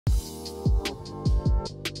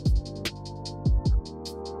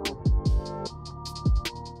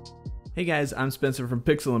Hey guys, I'm Spencer from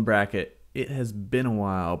Pixel and Bracket. It has been a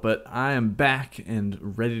while, but I am back and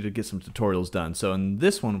ready to get some tutorials done. So in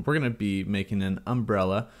this one, we're going to be making an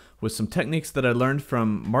umbrella with some techniques that I learned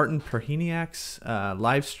from Martin Perhiniak's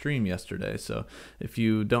live stream yesterday. So if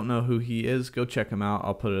you don't know who he is, go check him out.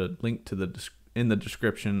 I'll put a link to in the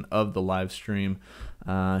description of the live stream.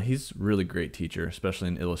 He's a really great teacher, especially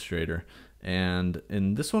in Illustrator. And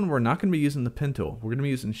in this one, we're not going to be using the pen tool. We're going to be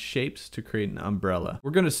using shapes to create an umbrella. We're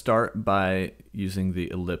going to start by using the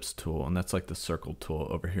ellipse tool, and that's like the circle tool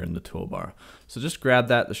over here in the toolbar. So just grab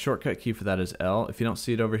that. The shortcut key for that is L. If you don't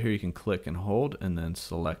see it over here, you can click and hold and then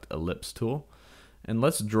select ellipse tool. And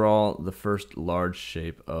let's draw the first large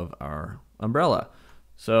shape of our umbrella.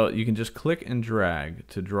 So you can just click and drag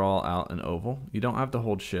to draw out an oval. You don't have to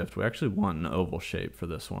hold shift. We actually want an oval shape for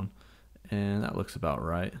this one. And that looks about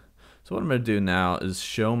right. So what I'm going to do now is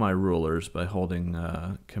show my rulers by holding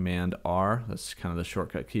Command R. That's kind of the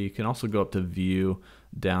shortcut key. You can also go up to View,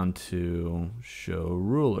 down to Show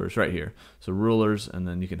Rulers right here. So rulers, and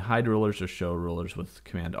then you can hide rulers or show rulers with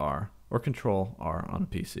Command R or Control R on a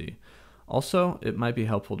PC. Also, it might be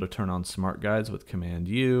helpful to turn on Smart Guides with Command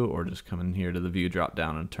U, or just come in here to the View drop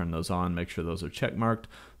down and turn those on. Make sure those are check marked.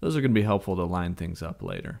 Those are going to be helpful to line things up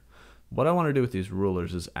later. What I want to do with these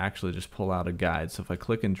rulers is actually just pull out a guide. So if I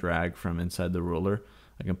click and drag from inside the ruler,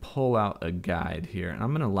 I can pull out a guide here, and I'm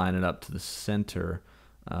going to line it up to the center,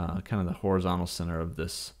 kind of the horizontal center of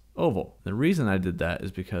this oval. The reason I did that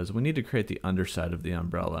is because we need to create the underside of the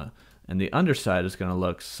umbrella, and the underside is going to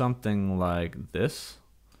look something like this,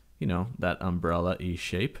 you know, that umbrella-y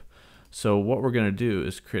shape. So what we're going to do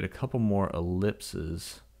is create a couple more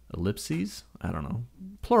ellipses, I don't know,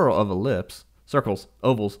 plural of ellipse, circles,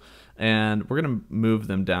 ovals, and we're going to move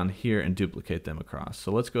them down here and duplicate them across. So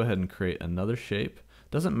let's go ahead and create another shape.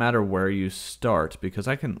 Doesn't matter where you start, because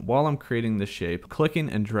I can, while I'm creating the shape, clicking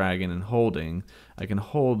and dragging and holding, I can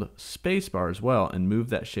hold spacebar as well and move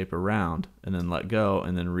that shape around and then let go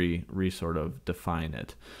and then sort of define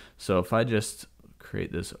it. So if I just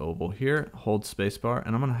create this oval here, hold spacebar,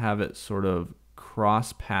 and I'm going to have it sort of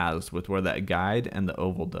cross paths with where that guide and the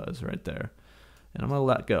oval does right there. And I'm going to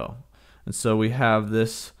let go. And so we have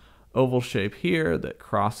this oval shape here that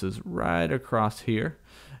crosses right across here.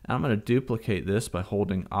 And I'm going to duplicate this by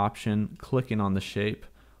holding Option, clicking on the shape,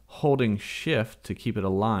 holding Shift to keep it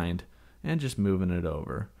aligned, and just moving it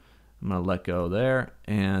over. I'm going to let go there.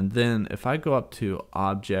 And then if I go up to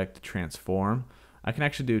Object Transform, I can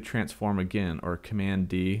actually do Transform again, or Command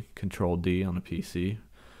D, Control D on a PC.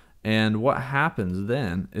 And what happens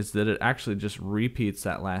then is that it actually just repeats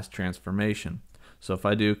that last transformation. So if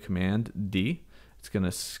I do Command D, it's going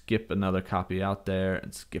to skip another copy out there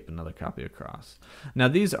and skip another copy across. Now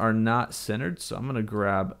these are not centered, so I'm going to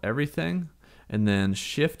grab everything and then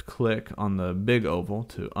Shift click on the big oval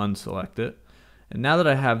to unselect it. And now that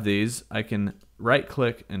I have these, I can right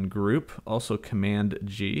click and group, also Command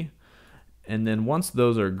G. And then once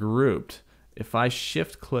those are grouped, if I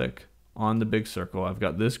Shift click on the big circle, I've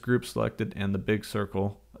got this group selected and the big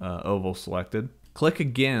circle oval selected. Click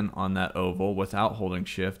again on that oval without holding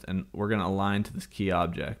Shift, and we're going to align to this key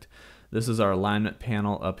object. This is our alignment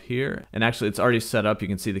panel up here, and actually it's already set up. You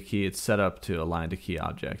can see the key. It's set up to align to key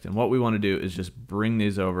object, and what we want to do is just bring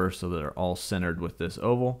these over so that they're all centered with this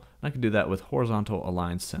oval. And I can do that with horizontal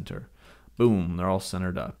align center. Boom, they're all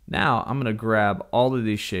centered up. Now I'm going to grab all of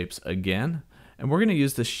these shapes again, and we're going to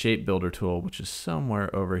use the shape builder tool, which is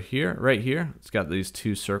somewhere over here, right here. It's got these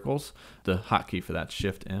two circles. The hotkey for that,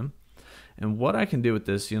 Shift M. And what I can do with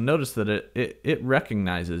this, you'll notice that it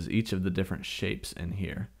recognizes each of the different shapes in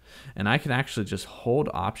here. And I can actually just hold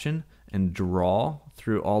Option and draw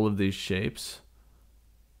through all of these shapes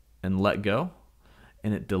and let go,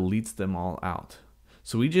 and it deletes them all out.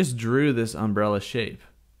 So we just drew this umbrella shape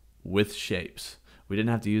with shapes. We didn't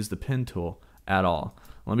have to use the pen tool at all.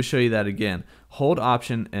 Let me show you that again. Hold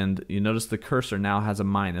Option, and you notice the cursor now has a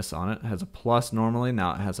minus on it. It has a plus normally,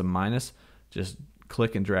 now it has a minus. Just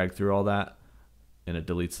click and drag through all that, and it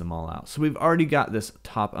deletes them all out. So we've already got this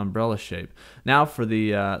top umbrella shape. Now for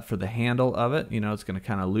the handle of it, you know, it's going to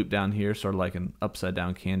kind of loop down here, sort of like an upside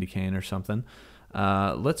down candy cane or something.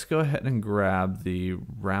 Let's go ahead and grab the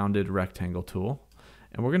rounded rectangle tool,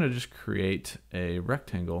 and we're going to just create a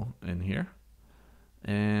rectangle in here.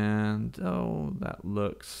 And oh, that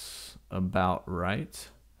looks about right.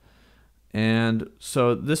 And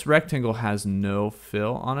so this rectangle has no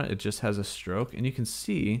fill on it. It just has a stroke. And you can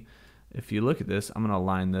see, if you look at this, I'm going to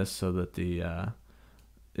align this so that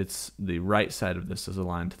it's the right side of this is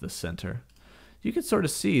aligned to the center. You can sort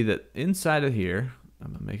of see that inside of here,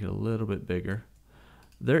 I'm going to make it a little bit bigger,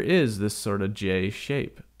 there is this sort of J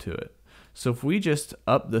shape to it. So if we just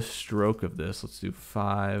up the stroke of this, let's do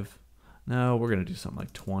 5. No, we're going to do something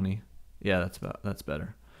like 20. Yeah, that's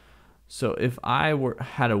better. So if I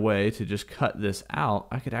had a way to just cut this out,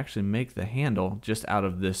 I could actually make the handle just out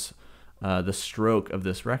of this the stroke of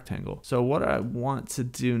this rectangle. So what I want to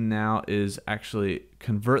do now is actually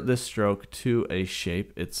convert this stroke to a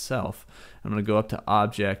shape itself. I'm going to go up to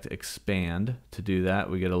Object, Expand. To do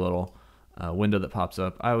that, we get a little window that pops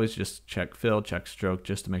up. I always just check Fill, check Stroke,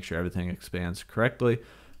 just to make sure everything expands correctly.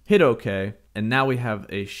 Hit OK, and now we have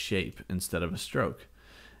a shape instead of a stroke.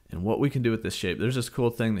 And what we can do with this shape, there's this cool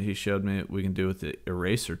thing that he showed me we can do with the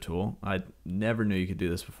eraser tool. I never knew you could do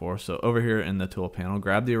this before. So over here in the tool panel,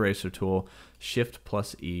 grab the eraser tool, Shift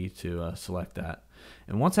plus E to select that.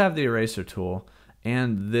 And once I have the eraser tool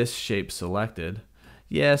and this shape selected,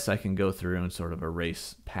 yes, I can go through and sort of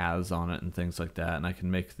erase paths on it and things like that. And I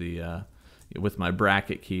can make the, with my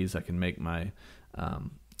bracket keys, I can make my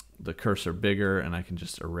the cursor bigger, and I can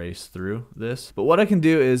just erase through this. But what I can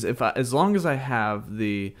do is, as long as I have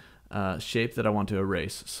the shape that I want to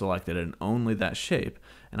erase selected and only that shape,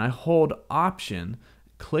 and I hold Option,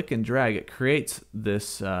 click and drag, it creates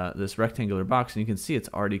this this rectangular box, and you can see it's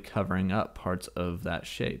already covering up parts of that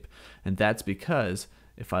shape. And that's because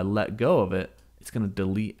if I let go of it, it's going to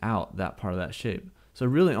delete out that part of that shape. So I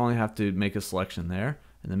really only have to make a selection there,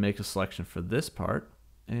 and then make a selection for this part,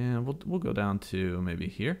 and we'll go down to maybe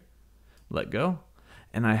here. Let go,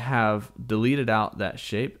 and I have deleted out that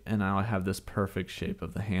shape, and now I have this perfect shape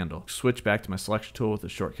of the handle. Switch back to my selection tool with the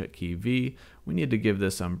shortcut key V. We need to give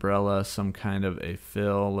this umbrella some kind of a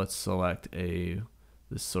fill. Let's select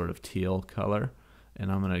this sort of teal color, and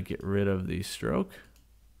I'm going to get rid of the stroke,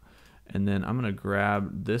 and then I'm going to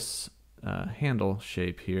grab this handle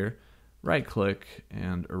shape here, right click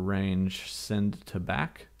and arrange, send to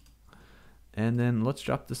back. And then let's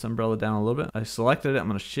drop this umbrella down a little bit. I selected it. I'm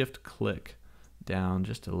going to shift click down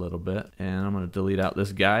just a little bit, and I'm going to delete out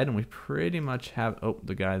this guide, and we pretty much have, oh,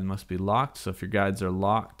 the guide must be locked. So if your guides are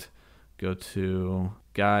locked, go to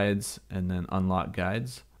guides and then unlock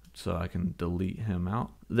guides, so I can delete him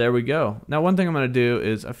out. There we go. Now one thing I'm going to do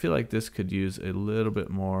is, I feel like this could use a little bit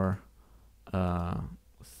more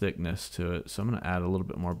thickness to it, so I'm going to add a little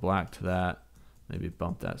bit more black to that, maybe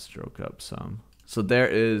bump that stroke up some. So there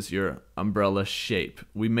is your umbrella shape.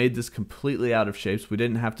 We made this completely out of shapes. We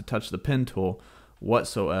didn't have to touch the pen tool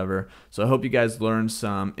whatsoever. So I hope you guys learned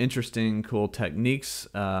some interesting, cool techniques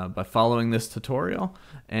by following this tutorial,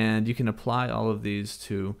 and you can apply all of these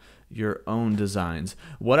to your own designs.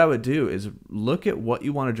 What I would do is look at what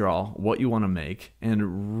you want to draw, what you want to make,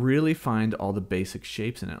 and really find all the basic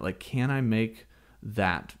shapes in it. Like, can I make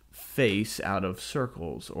that face out of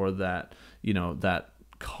circles, or that, you know, that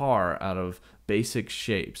car out of basic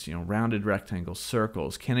shapes, you know, rounded rectangles,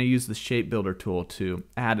 circles? Can I use the shape builder tool to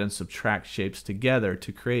add and subtract shapes together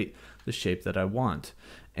to create the shape that I want?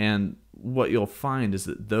 And what you'll find is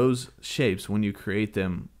that those shapes, when you create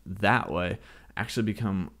them that way, actually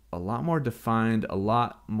become a lot more defined, a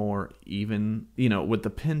lot more even. You know, with the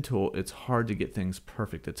pen tool, it's hard to get things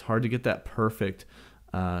perfect. It's hard to get that perfect,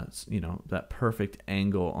 you know, that perfect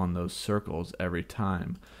angle on those circles every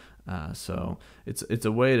time. So it's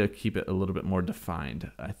a way to keep it a little bit more defined,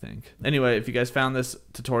 I think. Anyway, if you guys found this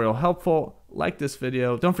tutorial helpful, like this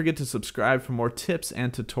video. Don't forget to subscribe for more tips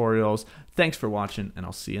and tutorials. Thanks for watching, and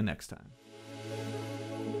I'll see you next time.